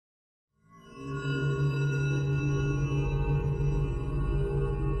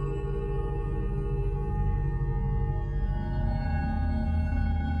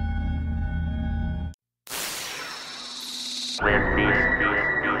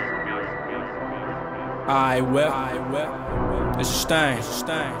I will. This is Stain. Fucking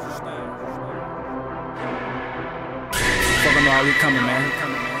know how we coming, man.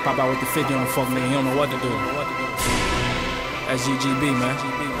 Pop out with the 50 on fuck nigga, he don't know what to do. That's GGB, man.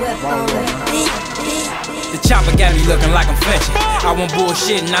 The chopper got me looking like I'm flinching. I want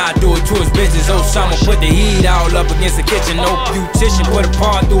bullshit and I do it to his business. Osama put the heat all up against the kitchen. No beautician put a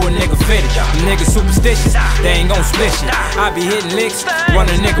paw through a nigga fitted. The nigga superstitious, they ain't gon' split shit. I be hitting licks,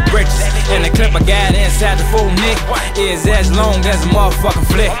 running nigga britches. And the clip I got inside the full nick is as long as a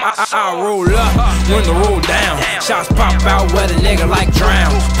motherfucking flick. I roll up, window roll down. Shots pop out where the nigga like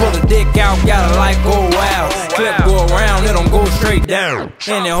drown. Pull the dick out, gotta like go wild. Clip go around, it don't go straight down.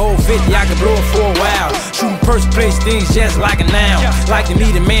 In the whole 50, I can blow it for a while. Shooting first place things just like a noun. Like to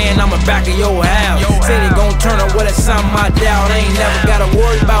meet a man, I'm a back of your house. Say they gon' turn up with it, something I doubt. I ain't never gotta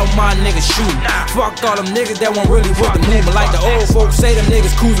worry about my niggas shooting. Fuck all them niggas that won't really with the movement. Like the old folks say, them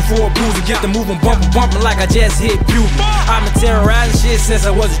niggas cruising for a bruiser. Get the moving, bumping like I just hit puberty. I've been terrorizing shit since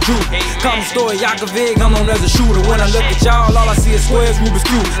I was a juke. Come story, Yakovig, I'm known as a shooter. When I look at y'all, all I see is squares, Rubik's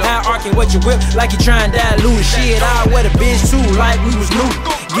Cube. High arcing what you whip, like you tryin' dilute it. Shit, I wear the bitch too, like we was new.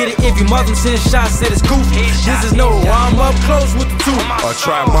 Get it if you Muslim, send shots, said it's cool. This is no, I'm up close with the two. Or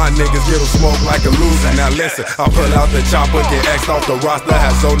try my niggas, get them smoke like a loser. Now listen, I pull out the chopper, get X'd off the roster.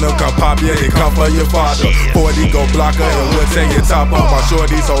 Have Zona come pop ya, it come for your father. 40 go block her, and we'll take your top off. My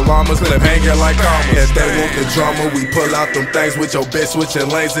shorties, so llamas, clip hanging like commas. If they want the drama, we pull out them things with your bitch switching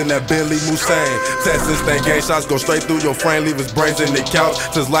lanes in that Billy Musain. Texas thing, gang shots go straight through your frame, leave his brains in the couch,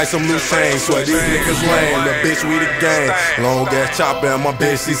 just like some loose chains. Swear these niggas lame, the bitch we the gang. Long ass chopper and my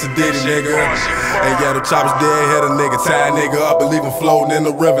bitch, she's a ditty nigga. And yeah, the choppers dead, hit a nigga, tie a nigga up and leave him floating in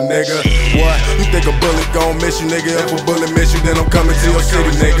the river, nigga. What? You think a bullet gon' miss you, nigga? If a bullet miss you, then I'm coming to your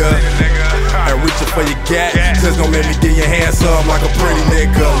city, nigga. And reaching for your gat, just gon' make me get your hands up like a pretty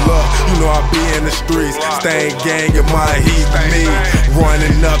nigga. Look, you know I be in the streets, Stain gang in my heat with me.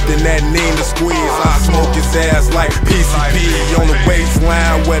 Running up in that Nina squeeze, I smoke his ass like PCP. On the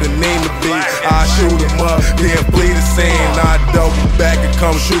waistline where the Nina be, I shoot him up, then flee the scene. I double back and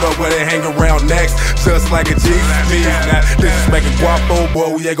come shoot up where they hang around next, just like a GCP. Now this is making guapo,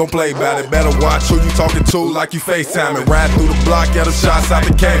 boy, we ain't gon' play about it. Better watch who you talking to like you FaceTiming. Ride through the block, get them shots out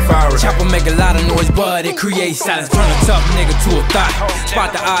the campfire. Chopper make a lot of noise, but it creates silence. Turn a tough nigga to a thought.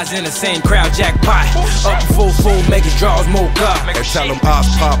 Spot the odds in the same crowd, jackpot. Up full, make his draws moke up. And tell them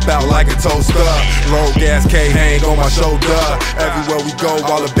ops pop out like a toaster. Long gas K hang on my shoulder. Everywhere we go,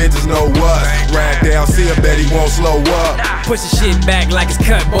 all the bitches know us. Ride down, see a bet he won't slow up. Push the shit back like it's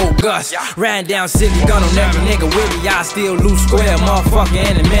cut, bogus. Riding down city, gun on every nigga with me. I still loose square, motherfucker,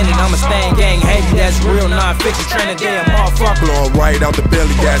 in a minute. I'm a Stain gang heavy, that's real non-fiction. Training day, motherfucker. Blowing right out the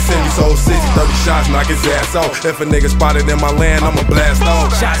belly, got Cindy, so 60, 30 shots, knock his ass off. If a nigga spotted in my land, I'ma blast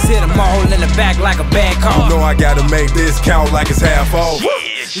off. Shots hit him all in the back like a bad call. You know I gotta make this count like it's half off.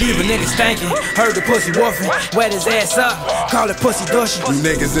 Leave a nigga stankin', heard the pussy woofing, wet his ass up, call it pussy dushin'. You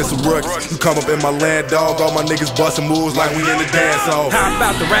niggas is some rookies, you come up in my land, dog. All my niggas bustin' moves like we in the dance off. How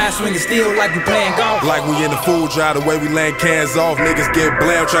about the ride swinging still like we playin' golf? Like we in the food drive, the way we laying cans off. Niggas get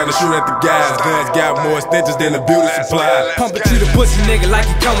blam trying to shoot at the guys. Guns got more stitches than the beauty supply. Pump it to the pussy nigga like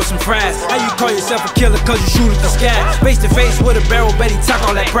you come with some fries. How you call yourself a killer cause you shoot at the sky? Face to face with a barrel, bet he talk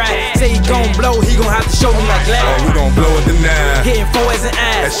all that pride. Say he gon' blow, he gon' have to show me like glass. Oh, we gon' blow it tonight. Hitting four as an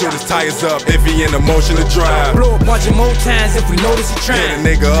ass. That shit is tires up if he in the motion to drive. Blow a bunch of more times if we notice he trying.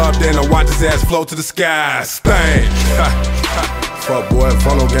 Hit a nigga up, then I watch his ass float to the sky. Stain. Fuck boy,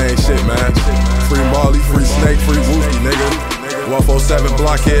 follow gang shit, man. Free Marley, free Snake, free Wooski, nigga. 147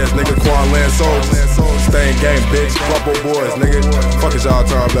 blockheads, nigga. Quan Land Soldiers. Stain gang, bitch. Guapo boys, nigga. Fuck is y'all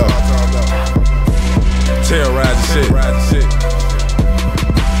talking about? Terrorize shit.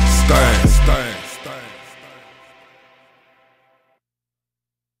 Stain.